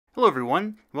Hello everyone,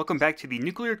 and welcome back to the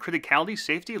Nuclear Criticality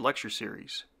Safety Lecture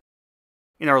Series.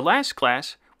 In our last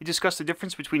class, we discussed the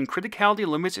difference between criticality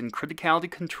limits and criticality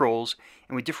controls,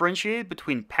 and we differentiated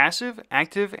between passive,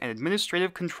 active, and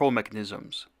administrative control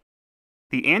mechanisms.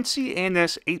 The ANSI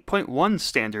ANS 8.1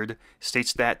 standard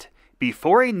states that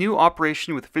before a new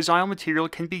operation with fissile material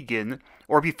can begin,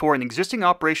 or before an existing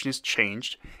operation is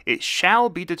changed, it shall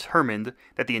be determined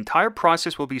that the entire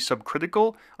process will be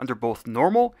subcritical under both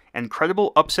normal and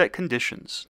credible upset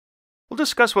conditions. We'll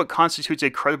discuss what constitutes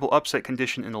a credible upset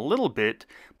condition in a little bit,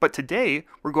 but today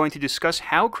we're going to discuss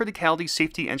how criticality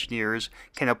safety engineers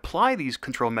can apply these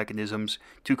control mechanisms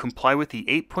to comply with the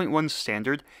 8.1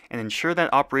 standard and ensure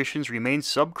that operations remain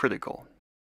subcritical.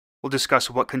 We'll discuss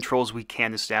what controls we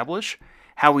can establish,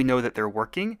 how we know that they're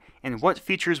working, and what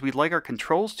features we'd like our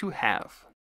controls to have.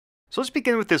 So let's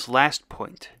begin with this last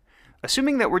point.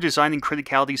 Assuming that we're designing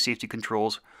criticality safety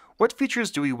controls, what features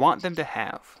do we want them to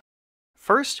have?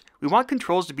 First, we want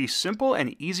controls to be simple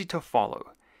and easy to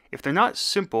follow. If they're not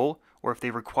simple, or if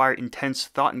they require intense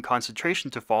thought and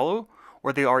concentration to follow,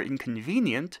 or they are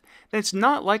inconvenient, then it's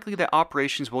not likely that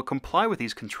operations will comply with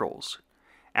these controls.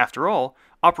 After all,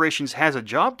 operations has a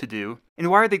job to do, and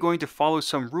why are they going to follow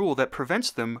some rule that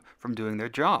prevents them from doing their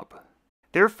job?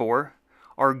 Therefore,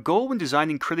 our goal when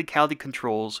designing criticality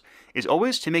controls is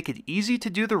always to make it easy to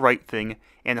do the right thing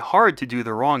and hard to do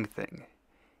the wrong thing.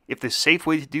 If the safe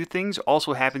way to do things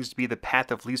also happens to be the path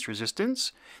of least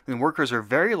resistance, then workers are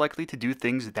very likely to do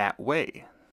things that way.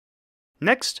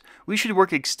 Next, we should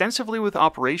work extensively with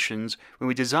operations when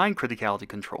we design criticality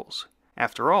controls.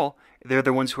 After all, they're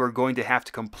the ones who are going to have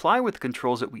to comply with the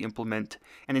controls that we implement,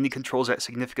 and any controls that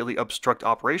significantly obstruct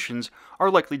operations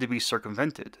are likely to be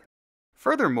circumvented.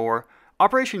 Furthermore,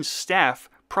 operations staff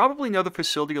probably know the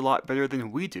facility a lot better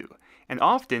than we do, and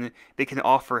often they can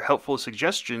offer helpful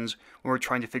suggestions when we're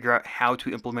trying to figure out how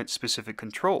to implement specific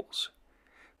controls.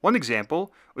 One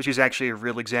example, which is actually a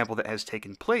real example that has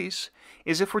taken place,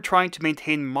 is if we're trying to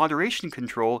maintain moderation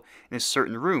control in a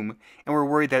certain room, and we're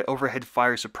worried that overhead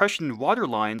fire suppression water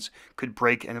lines could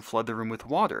break and flood the room with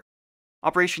water.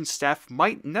 Operations staff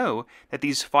might know that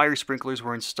these fire sprinklers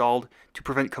were installed to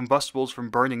prevent combustibles from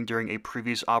burning during a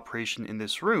previous operation in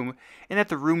this room, and that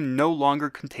the room no longer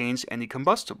contains any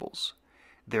combustibles.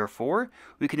 Therefore,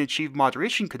 we can achieve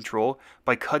moderation control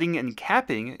by cutting and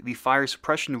capping the fire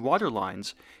suppression water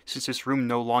lines, since this room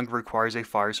no longer requires a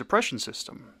fire suppression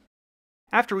system.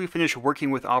 After we finish working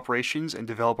with operations and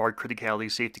develop our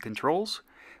criticality safety controls,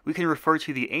 we can refer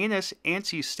to the ANS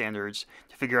ANSI standards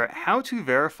to figure out how to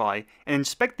verify and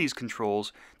inspect these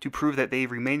controls to prove that they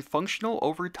remain functional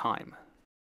over time.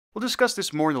 We'll discuss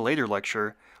this more in a later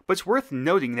lecture, but it's worth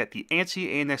noting that the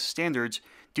ANSI ANS standards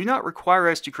do not require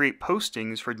us to create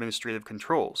postings for administrative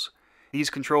controls. These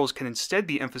controls can instead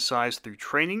be emphasized through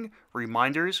training,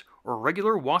 reminders, or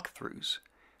regular walkthroughs.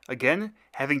 Again,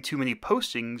 having too many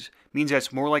postings means that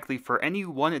it's more likely for any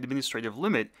one administrative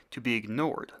limit to be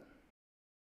ignored.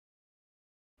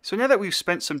 So now that we've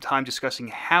spent some time discussing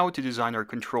how to design our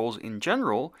controls in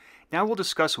general, now we'll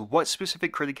discuss what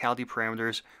specific criticality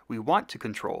parameters we want to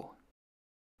control.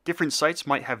 Different sites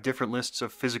might have different lists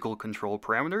of physical control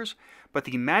parameters, but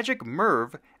the magic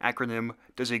MERV acronym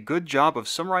does a good job of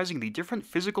summarizing the different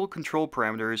physical control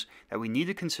parameters that we need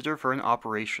to consider for an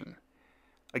operation.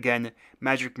 Again,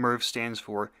 magic MERV stands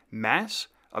for mass,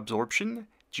 absorption,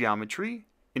 geometry,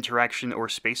 interaction or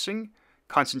spacing,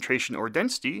 concentration or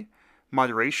density,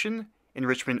 moderation,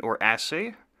 enrichment or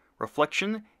assay,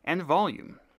 reflection, and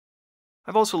volume.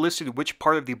 I've also listed which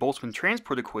part of the Boltzmann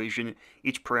transport equation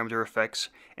each parameter affects,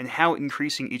 and how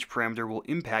increasing each parameter will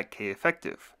impact K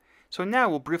effective. So now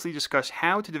we'll briefly discuss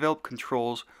how to develop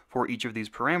controls for each of these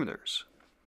parameters.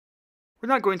 We're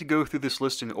not going to go through this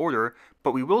list in order,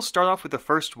 but we will start off with the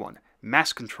first one,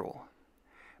 mass control.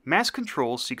 Mass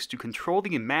control seeks to control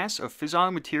the mass of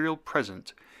fissile material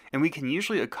present, and we can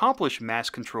usually accomplish mass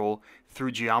control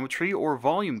through geometry or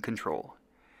volume control.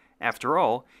 After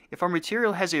all, if our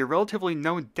material has a relatively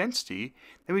known density,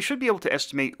 then we should be able to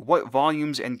estimate what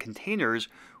volumes and containers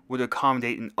would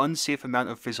accommodate an unsafe amount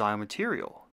of fissile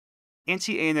material.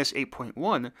 ANSI ANS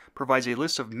 8.1 provides a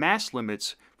list of mass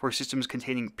limits for systems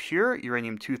containing pure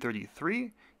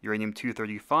uranium-233,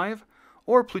 uranium-235,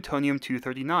 or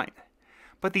plutonium-239.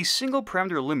 But these single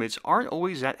parameter limits aren't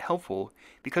always that helpful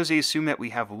because they assume that we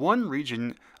have one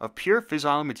region of pure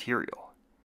fissile material.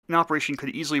 An operation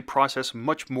could easily process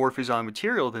much more fissile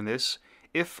material than this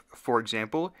if, for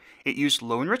example, it used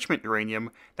low enrichment uranium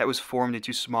that was formed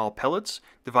into small pellets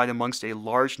divided amongst a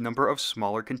large number of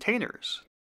smaller containers.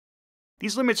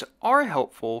 These limits are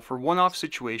helpful for one-off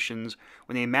situations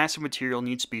when a mass of material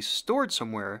needs to be stored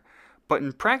somewhere, But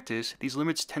in practice, these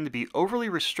limits tend to be overly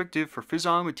restrictive for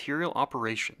fissile material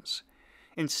operations.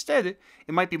 Instead,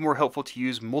 it might be more helpful to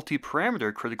use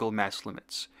multi-parameter critical mass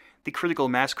limits. The critical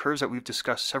mass curves that we've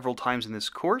discussed several times in this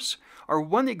course are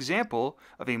one example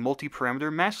of a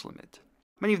multi-parameter mass limit.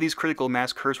 Many of these critical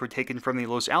mass curves were taken from the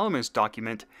Los Alamos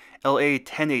document LA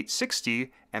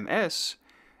 10860 MS,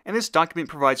 and this document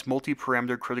provides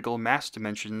multi-parameter critical mass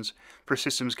dimensions for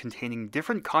systems containing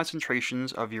different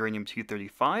concentrations of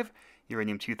uranium-235,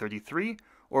 uranium-233,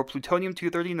 or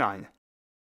plutonium-239.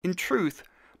 In truth,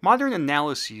 modern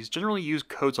analyses generally use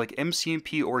codes like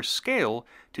MCMP or scale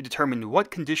to determine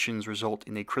what conditions result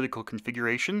in a critical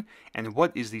configuration and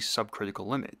what is the subcritical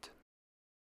limit.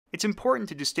 It's important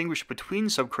to distinguish between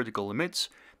subcritical limits,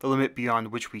 the limit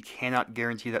beyond which we cannot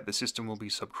guarantee that the system will be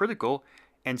subcritical,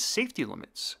 and safety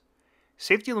limits.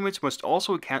 Safety limits must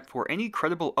also account for any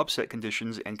credible upset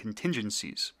conditions and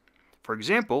contingencies. For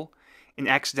example, an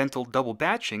accidental double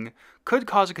batching could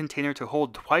cause a container to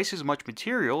hold twice as much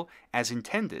material as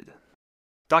intended.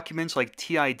 Documents like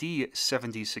TID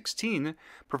 7016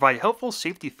 provide helpful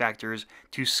safety factors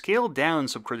to scale down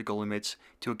subcritical limits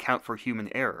to account for human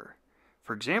error.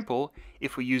 For example,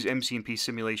 if we use MCMP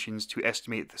simulations to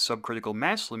estimate the subcritical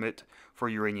mass limit for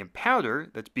uranium powder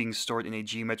that's being stored in a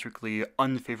geometrically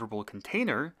unfavorable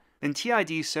container, then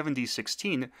TID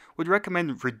 7016 would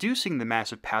recommend reducing the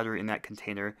mass of powder in that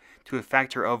container to a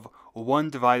factor of 1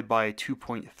 divided by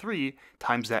 2.3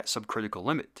 times that subcritical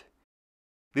limit.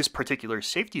 This particular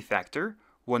safety factor,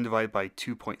 1 divided by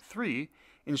 2.3,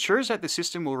 ensures that the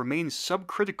system will remain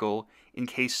subcritical in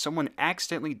case someone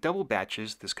accidentally double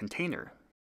batches this container.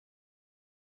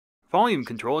 Volume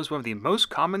control is one of the most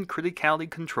common criticality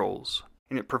controls,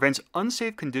 and it prevents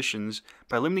unsafe conditions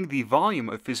by limiting the volume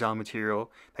of fissile material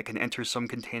that can enter some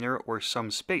container or some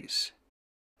space.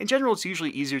 In general, it's usually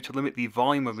easier to limit the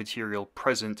volume of material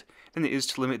present than it is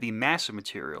to limit the mass of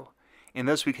material, and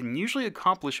thus we can usually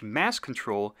accomplish mass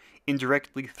control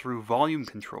indirectly through volume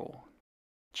control.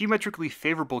 Geometrically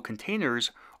favorable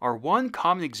containers are one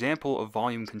common example of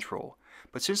volume control,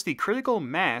 but since the critical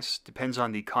mass depends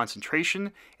on the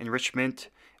concentration, enrichment,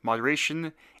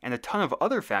 moderation, and a ton of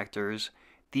other factors,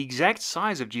 the exact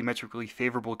size of geometrically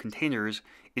favorable containers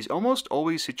is almost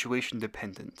always situation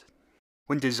dependent.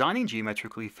 When designing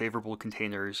geometrically favorable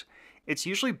containers, it's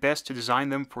usually best to design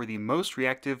them for the most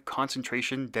reactive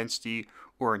concentration, density,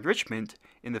 or enrichment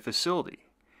in the facility.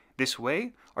 This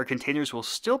way, our containers will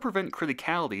still prevent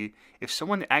criticality if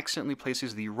someone accidentally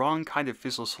places the wrong kind of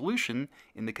fissile solution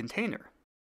in the container.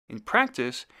 In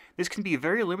practice, this can be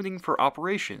very limiting for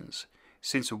operations,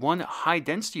 since one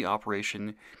high-density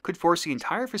operation could force the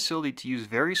entire facility to use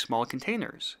very small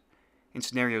containers. In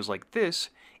scenarios like this,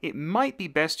 it might be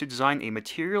best to design a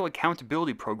material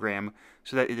accountability program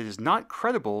so that it is not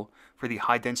credible for the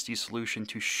high-density solution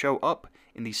to show up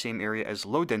in the same area as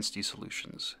low-density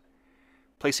solutions.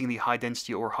 Placing the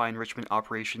high-density or high-enrichment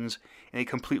operations in a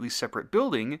completely separate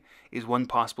building is one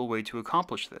possible way to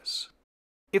accomplish this.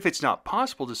 If it's not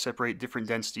possible to separate different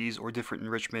densities or different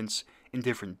enrichments in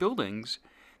different buildings,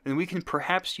 then we can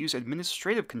perhaps use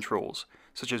administrative controls,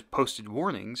 such as posted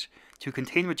warnings, to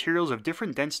contain materials of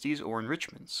different densities or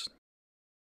enrichments.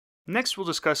 Next, we'll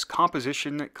discuss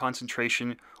composition,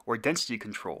 concentration, or density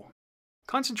control.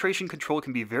 Concentration control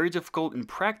can be very difficult in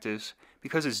practice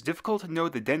because it's difficult to know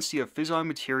the density of fissile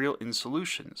material in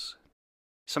solutions.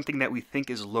 Something that we think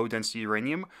is low-density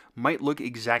uranium might look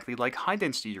exactly like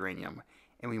high-density uranium,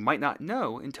 and we might not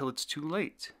know until it's too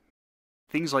late.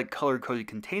 Things like color-coded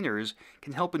containers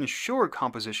can help ensure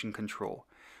composition control,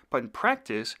 but in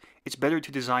practice, it's better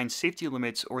to design safety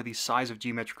limits or the size of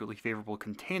geometrically favorable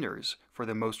containers for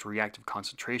the most reactive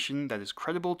concentration that is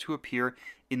credible to appear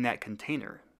in that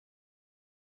container.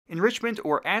 Enrichment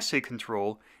or assay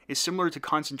control is similar to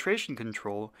concentration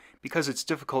control because it's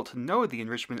difficult to know the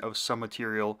enrichment of some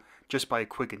material just by a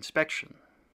quick inspection.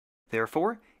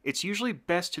 Therefore, it's usually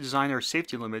best to design our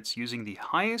safety limits using the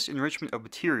highest enrichment of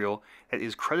material that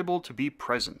is credible to be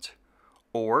present,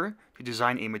 or to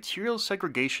design a material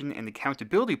segregation and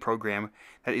accountability program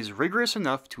that is rigorous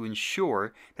enough to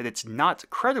ensure that it's not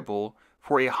credible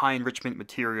for a high enrichment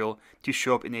material to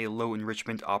show up in a low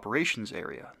enrichment operations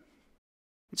area.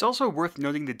 It's also worth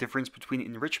noting the difference between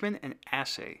enrichment and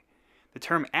assay. The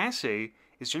term assay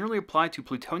is generally applied to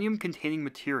plutonium-containing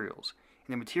materials,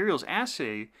 and a materials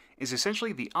assay is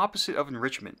essentially the opposite of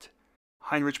enrichment.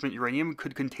 High enrichment uranium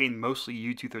could contain mostly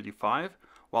U-235,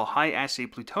 while high assay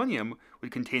plutonium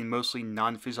would contain mostly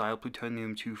non-fissile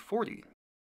plutonium-240.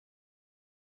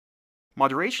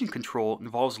 Moderation control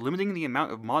involves limiting the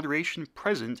amount of moderation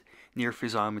present near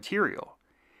fissile material.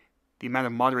 the amount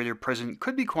of moderator present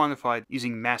could be quantified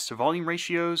using mass to volume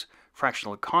ratios,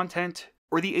 fractional content,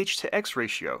 or the H to X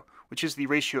ratio, which is the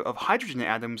ratio of hydrogen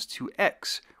atoms to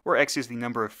X, where X is the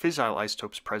number of fissile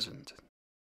isotopes present.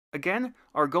 Again,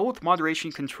 our goal with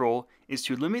moderation control is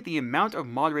to limit the amount of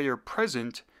moderator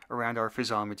present around our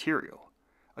fissile material.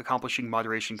 Accomplishing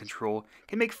moderation control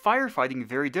can make firefighting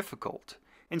very difficult,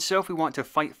 and so if we want to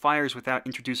fight fires without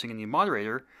introducing any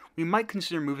moderator, we might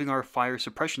consider moving our fire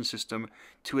suppression system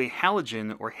to a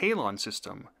halogen or halon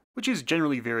system, which is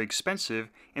generally very expensive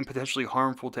and potentially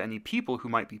harmful to any people who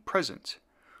might be present.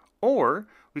 Or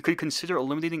we could consider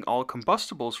eliminating all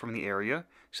combustibles from the area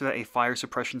so that a fire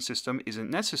suppression system isn't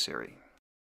necessary.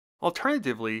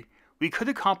 Alternatively, we could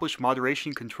accomplish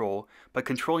moderation control by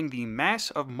controlling the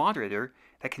mass of moderator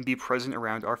that can be present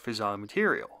around our fissile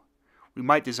material. We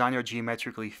might design our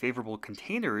geometrically favorable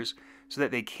containers so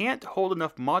that they can't hold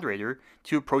enough moderator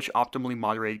to approach optimally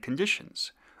moderated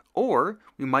conditions. Or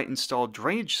we might install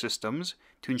drainage systems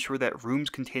to ensure that rooms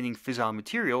containing fissile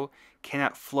material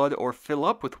cannot flood or fill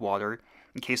up with water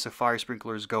in case the fire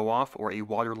sprinklers go off or a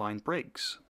water line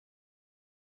breaks.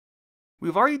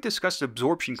 We've already discussed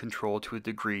absorption control to a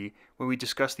degree when we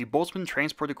discussed the Boltzmann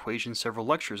transport equation several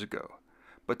lectures ago.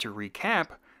 But to recap,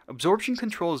 absorption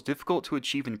control is difficult to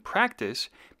achieve in practice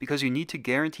because you need to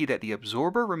guarantee that the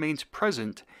absorber remains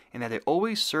present and that it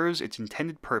always serves its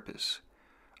intended purpose.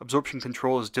 Absorption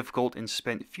control is difficult in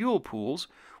spent fuel pools,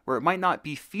 where it might not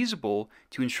be feasible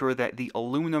to ensure that the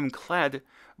aluminum-clad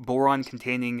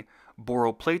boron-containing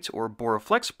boroplates or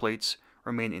boroflex plates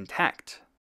remain intact.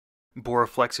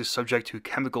 Boroflex is subject to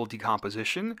chemical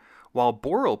decomposition, while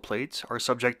boroplates are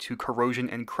subject to corrosion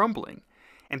and crumbling,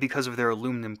 and because of their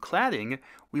aluminum cladding,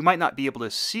 we might not be able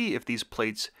to see if these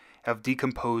plates have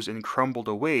decomposed and crumbled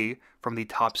away from the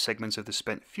top segments of the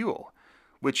spent fuel,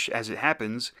 which, as it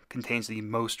happens, contains the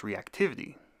most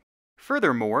reactivity.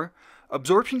 Furthermore,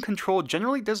 absorption control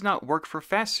generally does not work for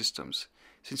fast systems,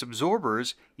 since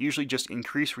absorbers usually just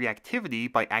increase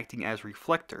reactivity by acting as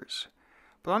reflectors.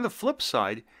 But on the flip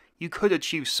side, you could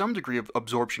achieve some degree of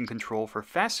absorption control for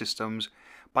fast systems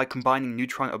by combining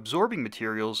neutron-absorbing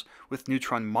materials with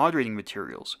neutron-moderating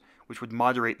materials, which would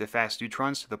moderate the fast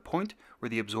neutrons to the point where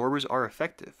the absorbers are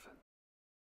effective.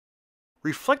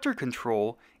 Reflector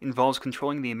control involves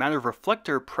controlling the amount of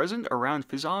reflector present around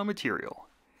fissile material.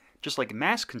 Just like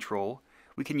mass control,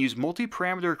 we can use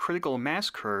multi-parameter critical mass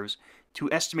curves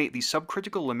to estimate the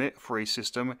subcritical limit for a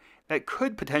system that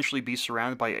could potentially be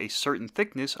surrounded by a certain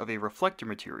thickness of a reflector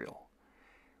material.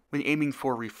 When aiming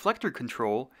for reflector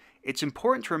control, it's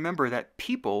important to remember that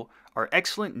people are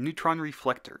excellent neutron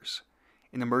reflectors.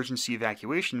 An emergency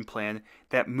evacuation plan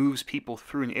that moves people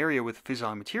through an area with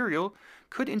fissile material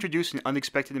could introduce an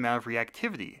unexpected amount of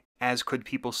reactivity, as could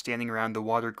people standing around the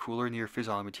water cooler near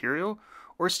fissile material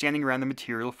or standing around the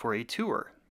material for a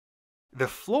tour. The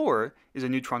floor is a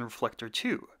neutron reflector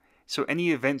too, so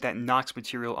any event that knocks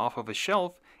material off of a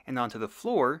shelf and onto the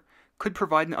floor could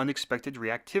provide an unexpected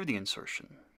reactivity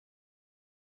insertion.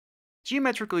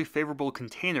 Geometrically favorable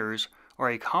containers are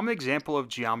a common example of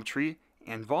geometry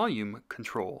and volume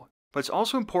control, but it's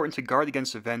also important to guard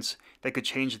against events that could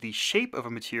change the shape of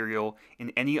a material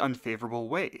in any unfavorable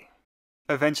way.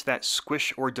 Events that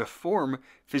squish or deform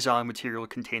fissile material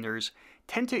containers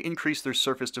tend to increase their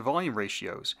surface to volume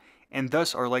ratios, and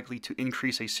thus are likely to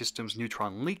increase a system's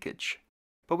neutron leakage.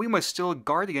 But we must still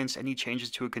guard against any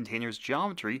changes to a container's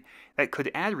geometry that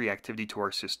could add reactivity to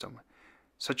our system,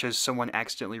 such as someone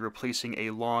accidentally replacing a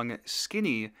long,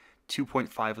 skinny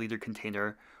 2.5 liter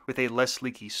container with a less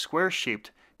leaky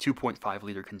square-shaped 2.5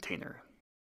 liter container.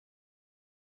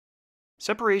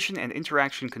 Separation and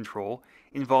interaction control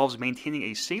involves maintaining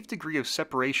a safe degree of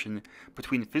separation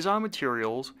between fissile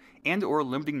materials and/or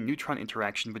limiting neutron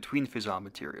interaction between fissile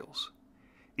materials.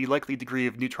 The likely degree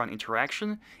of neutron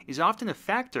interaction is often a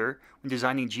factor when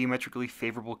designing geometrically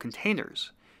favorable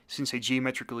containers, since a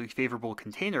geometrically favorable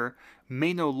container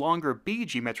may no longer be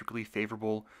geometrically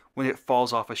favorable when it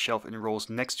falls off a shelf and rolls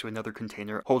next to another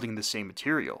container holding the same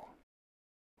material.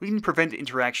 We can prevent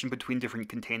interaction between different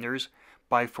containers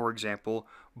by, for example,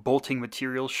 bolting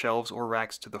material shelves or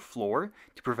racks to the floor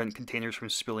to prevent containers from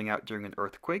spilling out during an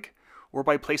earthquake, or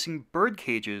by placing bird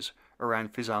cages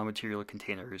around fissile material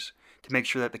containers to make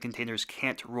sure that the containers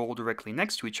can't roll directly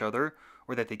next to each other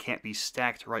or that they can't be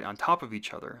stacked right on top of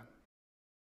each other.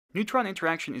 Neutron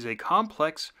interaction is a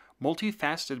complex,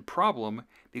 multifaceted problem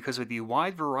because of the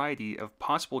wide variety of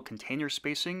possible container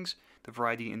spacings, the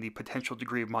variety in the potential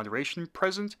degree of moderation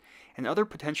present, and other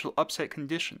potential upset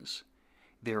conditions.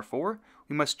 Therefore,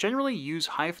 we must generally use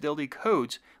high-fidelity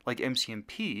codes like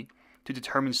MCMP to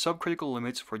determine subcritical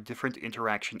limits for different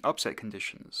interaction upset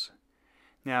conditions.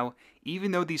 Now,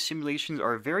 even though these simulations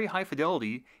are very high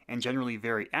fidelity and generally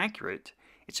very accurate,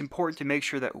 it's important to make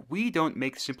sure that we don't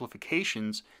make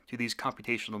simplifications to these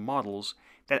computational models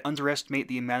that underestimate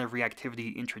the amount of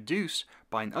reactivity introduced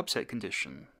by an upset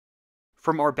condition.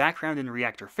 From our background in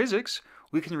reactor physics,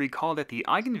 we can recall that the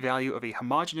eigenvalue of a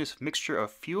homogeneous mixture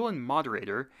of fuel and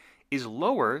moderator is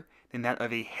lower than that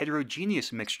of a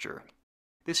heterogeneous mixture.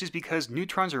 This is because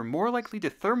neutrons are more likely to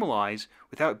thermalize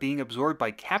without being absorbed by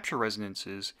capture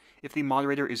resonances if the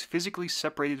moderator is physically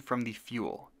separated from the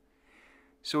fuel.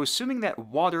 So assuming that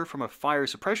water from a fire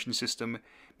suppression system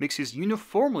mixes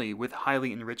uniformly with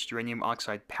highly enriched uranium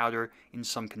oxide powder in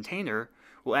some container,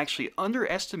 will actually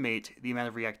underestimate the amount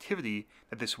of reactivity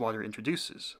that this water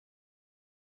introduces.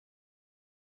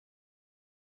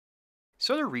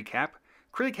 So to recap,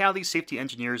 criticality safety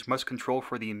engineers must control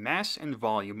for the mass and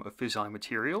volume of fissile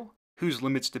material, whose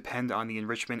limits depend on the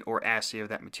enrichment or assay of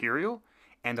that material,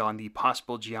 and on the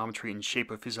possible geometry and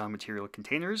shape of fissile material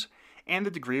containers, and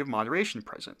the degree of moderation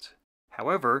present.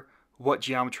 However, what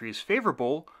geometry is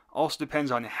favorable also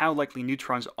depends on how likely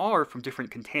neutrons are from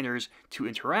different containers to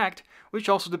interact, which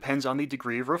also depends on the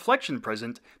degree of reflection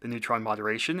present, the neutron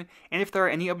moderation, and if there are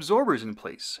any absorbers in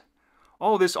place.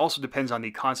 All of this also depends on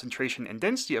the concentration and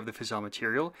density of the fissile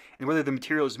material, and whether the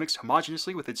material is mixed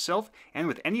homogeneously with itself and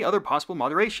with any other possible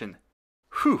moderation.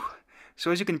 Whew!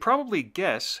 So as you can probably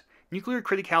guess, nuclear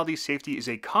criticality safety is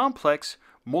a complex,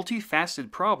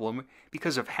 multifaceted problem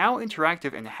because of how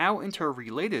interactive and how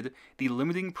interrelated the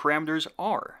limiting parameters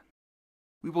are.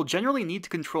 We will generally need to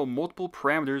control multiple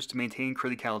parameters to maintain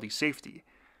criticality safety.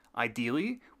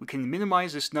 Ideally, we can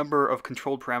minimize this number of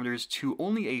controlled parameters to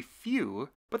only a few,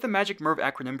 but the MAGIC MERV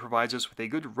acronym provides us with a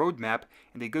good roadmap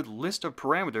and a good list of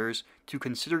parameters to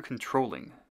consider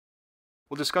controlling.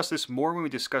 We'll discuss this more when we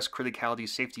discuss criticality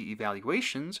safety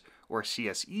evaluations, or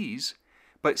CSEs,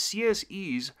 but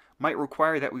CSEs might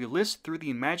require that we list through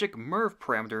the MAGIC MERV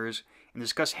parameters and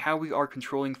discuss how we are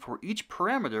controlling for each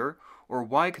parameter or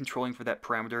why controlling for that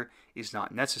parameter is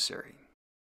not necessary.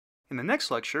 In the next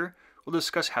lecture, we'll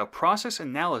discuss how process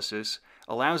analysis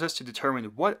allows us to determine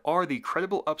what are the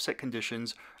credible upset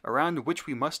conditions around which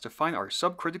we must define our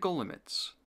subcritical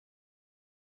limits.